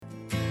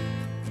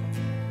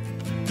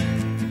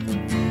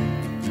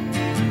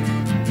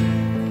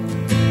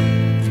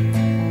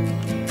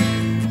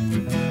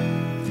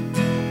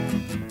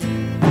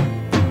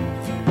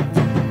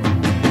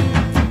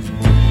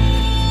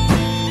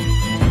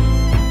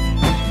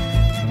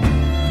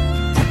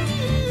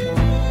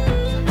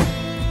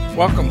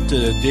Welcome to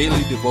the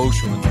Daily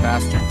Devotion with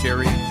Pastor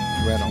Terry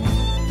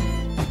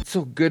Reynolds. It's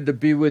so good to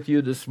be with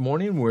you this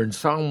morning. We're in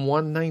Psalm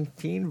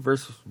 119,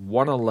 verse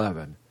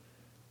 111.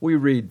 We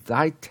read,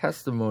 "Thy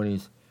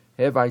testimonies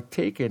have I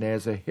taken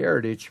as a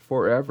heritage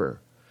forever,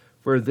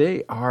 for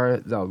they are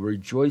the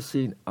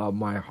rejoicing of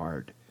my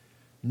heart."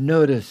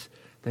 Notice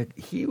that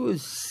he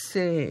was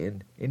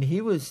saying, and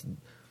he was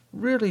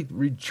really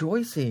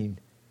rejoicing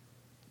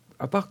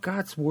about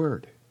God's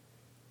word.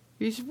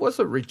 He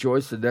wasn't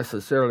rejoicing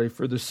necessarily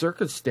for the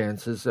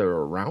circumstances that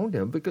were around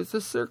him, because the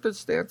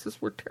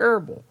circumstances were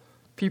terrible.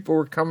 People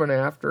were coming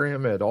after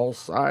him at all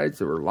sides.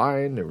 They were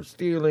lying. They were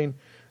stealing.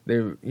 They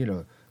were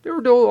doing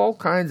all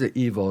kinds of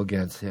evil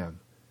against him.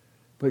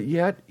 But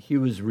yet he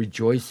was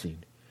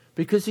rejoicing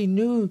because he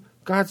knew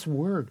God's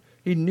word.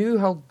 He knew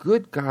how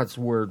good God's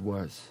word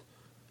was.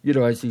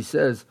 As he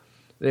says,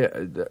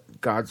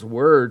 God's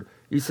word,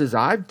 he says,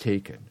 I've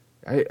taken.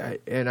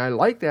 And I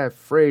like that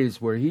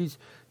phrase where he's,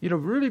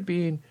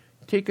 really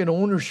taking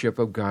ownership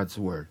of God's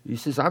word. He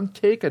says, I'm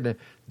taking it.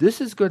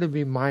 This is going to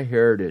be my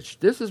heritage.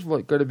 This is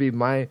what going to be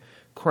my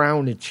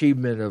crown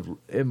achievement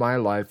in my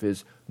life,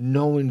 is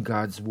knowing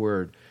God's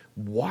word,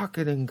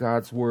 walking in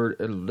God's word,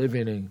 and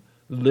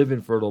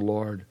living for the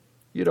Lord.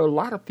 A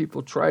lot of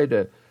people try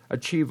to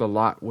achieve a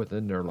lot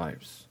within their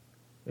lives,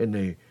 and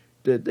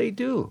they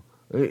do,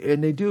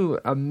 and they do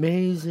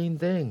amazing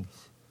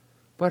things.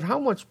 But how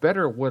much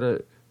better would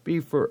it be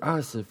for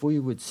us if we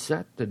would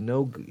set to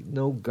know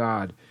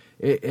God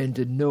and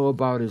to know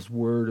about his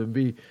word,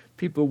 and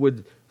people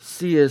would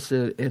see us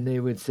and they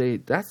would say,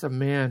 that's a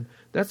man,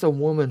 that's a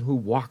woman who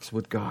walks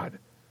with God.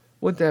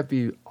 Wouldn't that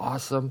be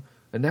awesome?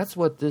 And that's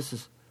what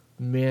this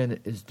man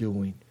is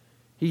doing.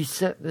 He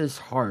set his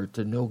heart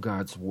to know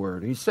God's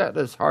word. He set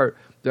his heart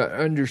to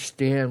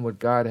understand what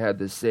God had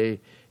to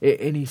say,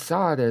 and he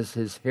saw it as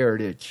his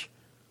heritage.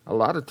 A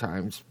lot of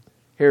times,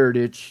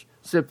 heritage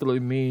simply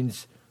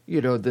means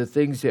the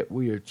things that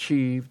we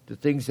achieved, the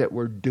things that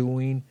we're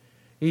doing.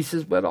 He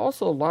says, but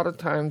also a lot of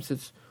times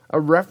it's a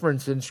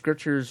reference in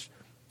scriptures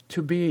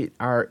to be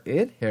our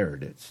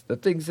inheritance, the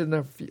things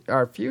in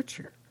our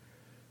future.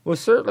 Well,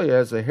 certainly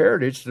as a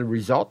heritage, the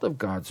result of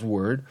God's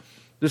word,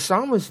 the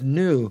psalmist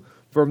knew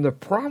from the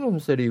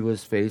problems that he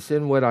was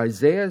facing what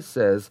Isaiah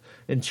says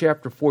in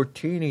chapter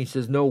 14. He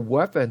says, no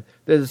weapon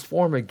that is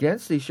formed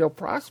against thee shall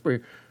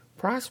prosper,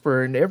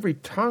 and every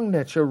tongue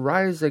that shall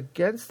rise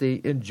against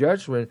thee in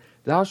judgment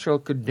thou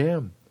shalt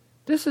condemn.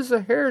 This is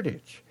a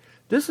heritage.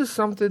 This is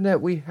something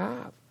that we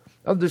have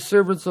of the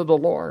servants of the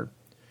Lord.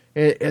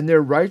 And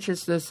their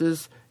righteousness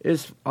is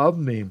of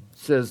me,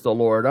 says the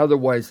Lord.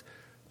 Otherwise,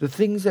 the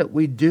things that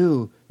we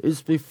do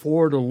is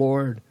before the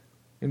Lord.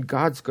 And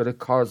God's going to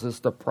cause us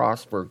to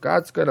prosper.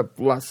 God's going to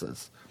bless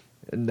us.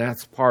 And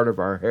that's part of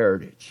our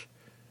heritage.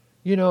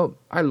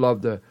 I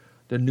love the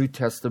New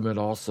Testament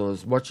also,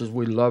 as much as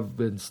we love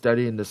been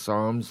studying the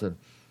Psalms, and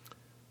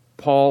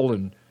Paul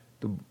and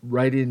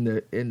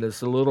writing in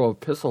this little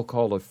epistle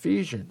called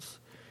Ephesians.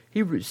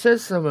 He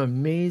says some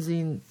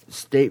amazing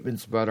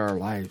statements about our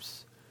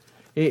lives.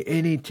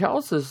 And he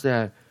tells us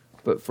that,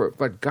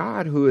 but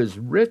God, who is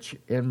rich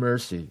in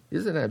mercy,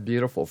 isn't that a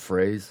beautiful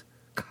phrase?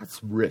 God's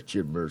rich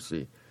in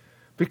mercy.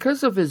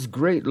 Because of his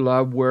great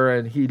love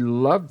wherein he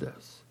loved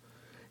us.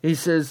 He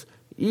says,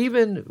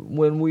 even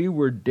when we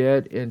were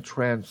dead in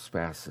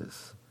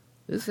trespasses.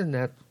 Isn't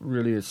that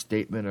really a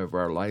statement of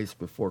our lives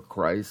before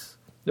Christ?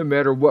 No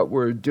matter what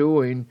we're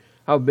doing,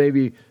 how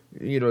maybe,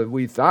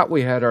 we thought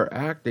we had our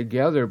act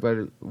together,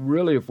 but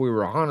really, if we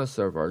were honest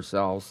of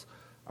ourselves,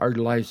 our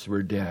lives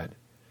were dead.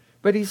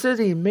 But he says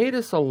he made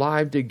us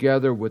alive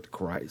together with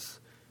Christ.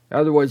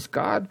 Otherwise,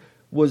 God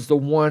was the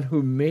one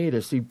who made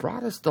us. He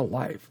brought us to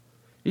life.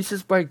 He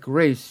says, by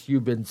grace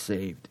you've been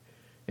saved,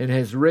 and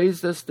has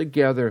raised us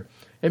together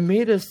and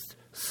made us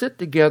sit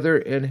together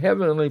in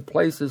heavenly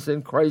places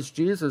in Christ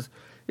Jesus.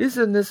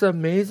 Isn't this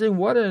amazing?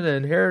 What an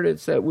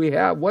inheritance that we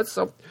have. What's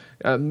some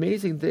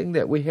amazing thing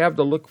that we have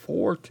to look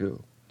forward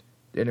to.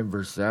 Then in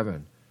verse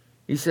 7,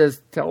 he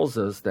tells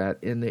us that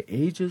in the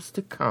ages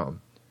to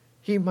come,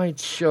 he might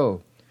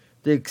show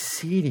the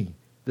exceeding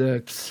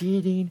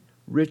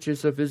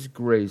riches of his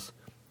grace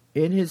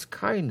in his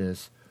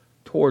kindness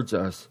towards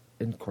us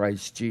in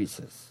Christ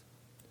Jesus.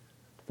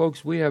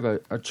 Folks, we have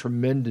a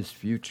tremendous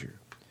future.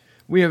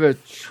 We have a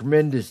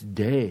tremendous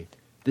day,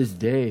 this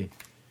day.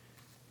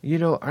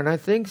 And I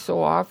think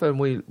so often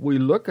we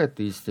look at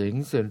these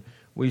things and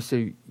we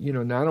say,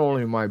 not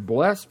only am I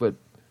blessed, but,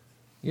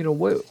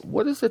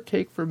 what does it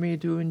take for me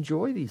to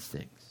enjoy these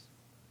things?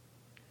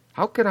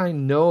 How can I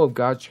know of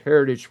God's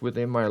heritage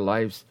within my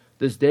life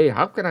this day?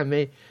 How can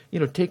I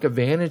take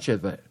advantage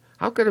of it?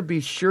 How can I be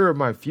sure of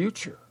my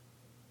future?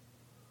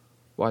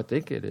 Well, I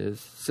think it is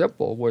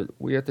simple.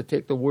 We have to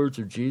take the words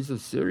of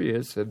Jesus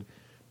serious and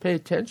pay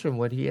attention to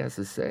what he has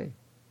to say.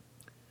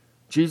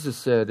 Jesus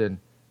said in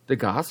the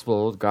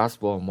Gospel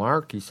of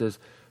Mark, he says,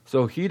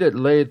 so he that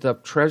layeth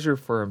up treasure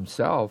for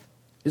himself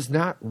is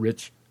not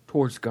rich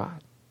towards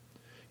God.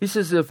 He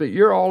says, if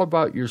you're all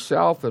about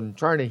yourself and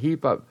trying to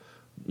heap up,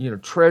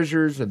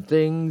 treasures and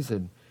things,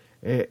 and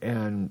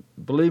And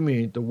believe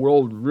me, the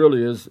world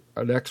really is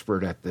an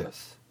expert at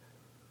this,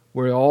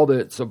 where all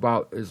that's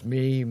about is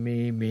me,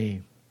 me,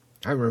 me.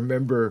 I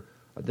remember,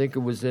 I think it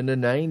was in the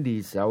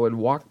 90s, I would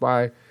walk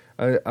by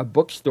a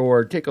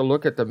bookstore, take a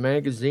look at the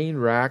magazine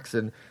racks,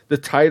 and the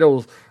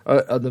titles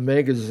of the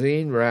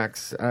magazine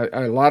racks,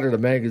 a lot of the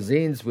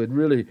magazines would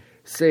really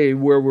say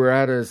where we're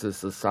at as a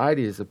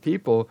society, as a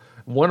people.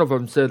 One of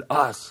them said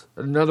us,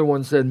 another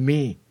one said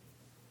me.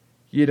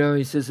 You know,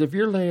 he says, if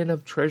you're laying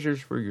up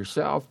treasures for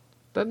yourself,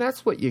 then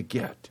that's what you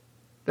get.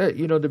 That,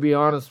 you know, to be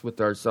honest with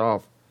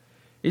ourselves.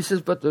 He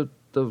says, but the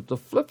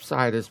flip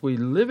side is we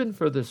live in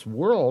for this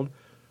world.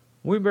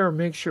 We better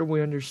make sure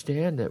we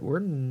understand that we're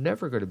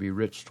never going to be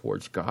rich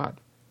towards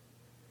God.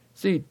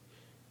 See,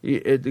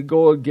 to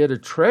go and get a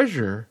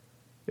treasure,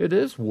 it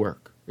is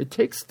work. It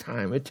takes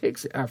time. It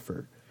takes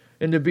effort.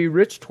 And to be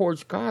rich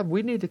towards God,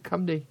 we need to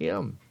come to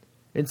Him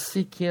and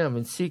seek Him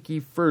and seek ye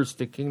first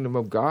the kingdom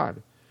of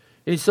God.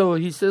 And so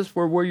he says,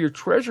 for where your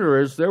treasure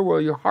is, there will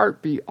your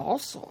heart be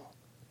also.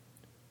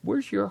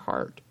 Where's your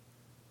heart?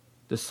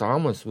 The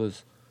psalmist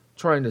was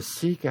trying to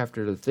seek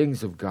after the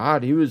things of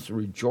God. He was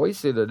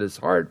rejoicing in his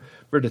heart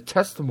for the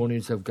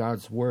testimonies of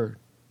God's word.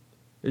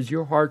 Is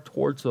your heart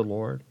towards the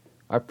Lord?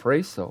 I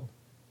pray so.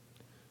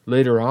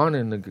 Later on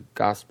in the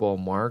Gospel of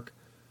Mark,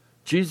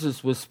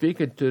 Jesus was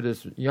speaking to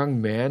this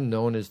young man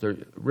known as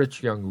the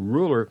rich young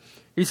ruler.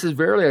 He says,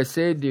 verily I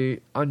say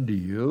unto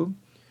you,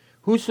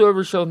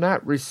 whosoever shall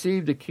not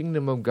receive the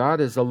kingdom of God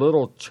as a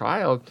little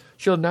child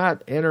shall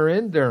not enter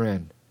in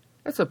therein.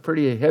 That's a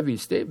pretty heavy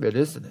statement,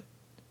 isn't it?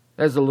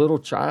 As a little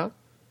child,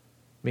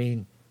 I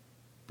mean,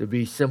 to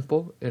be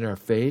simple in our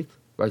faith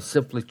by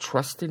simply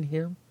trusting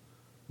Him,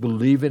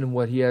 believing in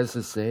what He has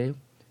to say.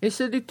 He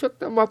said He took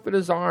them up in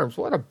His arms.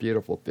 What a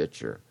beautiful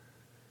picture.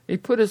 He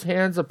put His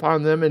hands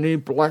upon them and He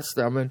blessed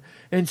them.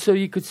 And so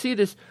you could see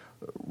this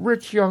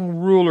rich young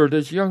ruler,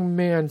 this young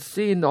man,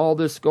 seeing all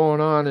this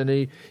going on,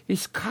 and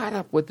he's caught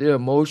up with the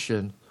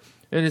emotion.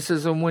 And it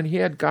says, and when he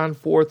had gone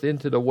forth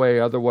into the way,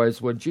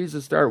 otherwise, when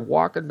Jesus started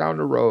walking down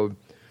the road,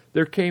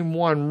 there came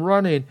one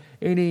running,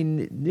 and he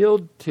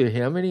kneeled to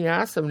Him, and he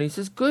asked Him, and he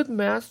says, good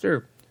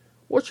Master,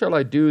 what shall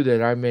I do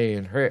that I may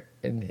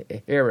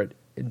inherit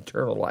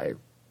eternal life?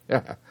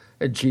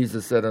 And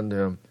Jesus said unto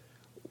him,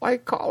 why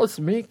callest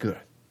me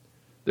good?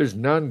 There's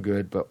none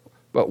good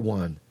but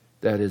one,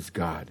 that is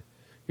God.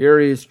 Here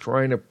he is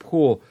trying to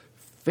pull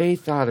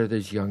faith out of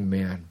this young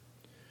man.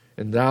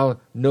 And thou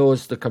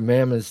knowest the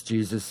commandments,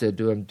 Jesus said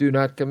to him. Do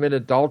not commit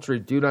adultery,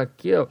 do not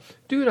kill,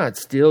 do not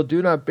steal,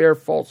 do not bear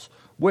false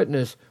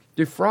witness,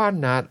 defraud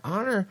not,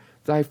 honor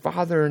thy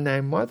father and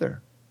thy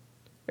mother.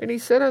 And he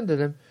said unto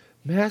them,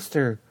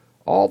 Master,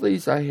 all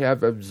these I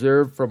have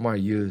observed from my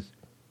youth.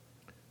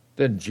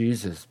 Then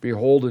Jesus,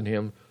 beholding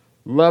him,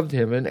 loved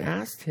him, and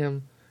asked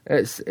him,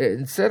 and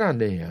said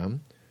unto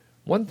him,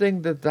 one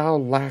thing that thou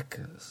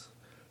lackest,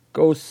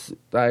 go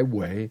thy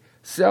way,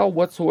 sell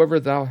whatsoever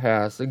thou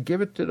hast, and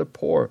give it to the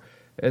poor,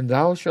 and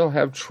thou shalt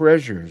have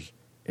treasures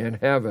in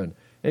heaven.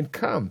 And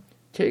come,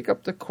 take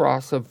up the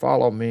cross and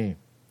follow me.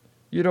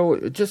 You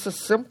know, just a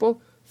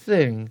simple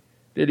thing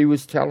that he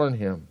was telling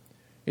him.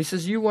 He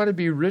says, you want to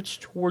be rich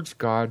towards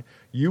God.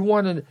 You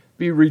want to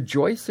be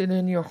rejoicing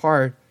in your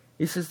heart.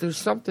 He says, there's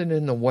something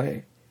in the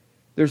way.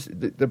 There's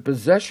the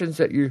possessions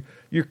that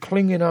you're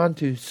clinging on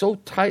to so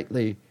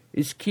tightly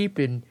is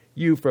keeping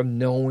you from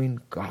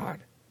knowing God.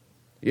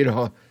 You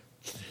know,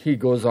 he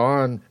goes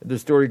on, the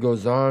story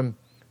goes on.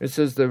 It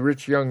says the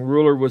rich young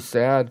ruler was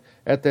sad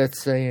at that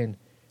saying,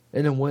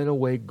 and then went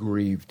away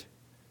grieved,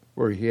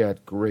 where he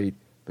had great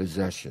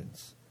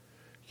possessions.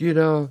 You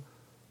know,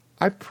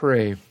 I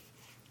pray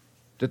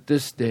that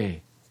this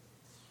day,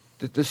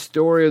 that the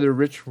story of the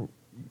rich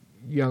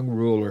young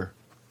ruler,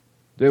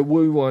 that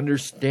we will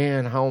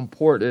understand how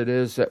important it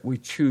is that we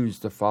choose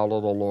to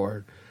follow the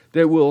Lord,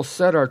 that we'll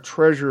set our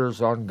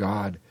treasures on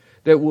God,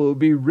 that we'll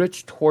be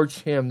rich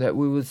towards Him, that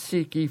we will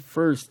seek ye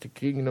first the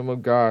kingdom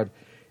of God.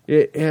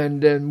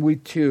 And then we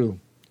too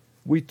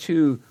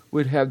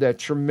would have that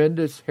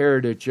tremendous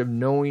heritage of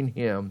knowing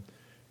Him,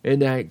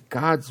 and that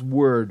God's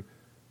Word,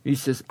 He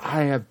says,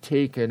 I have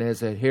taken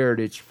as a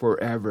heritage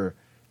forever.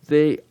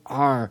 They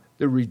are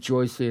the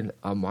rejoicing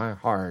of my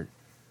heart.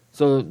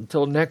 So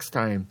until next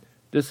time,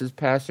 this is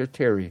Pastor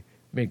Terry.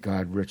 May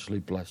God richly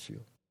bless you.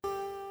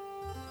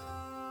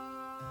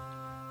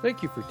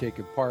 Thank you for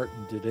taking part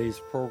in today's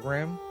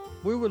program.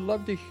 We would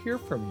love to hear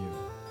from you.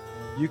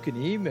 You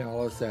can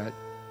email us at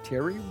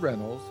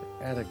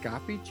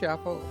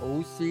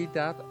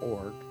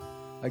terryreynolds@agapechapelOC.org.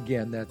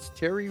 Again, that's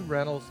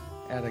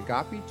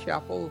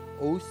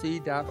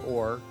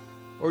terryreynolds@agapechapelOC.org.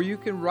 Or you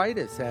can write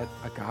us at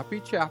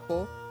Agape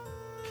Chapel,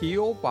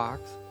 P.O.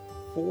 Box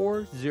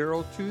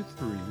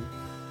 4023,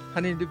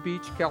 Huntington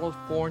Beach,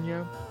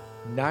 California,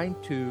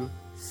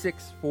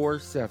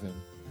 92647.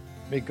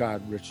 May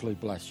God richly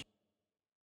bless you.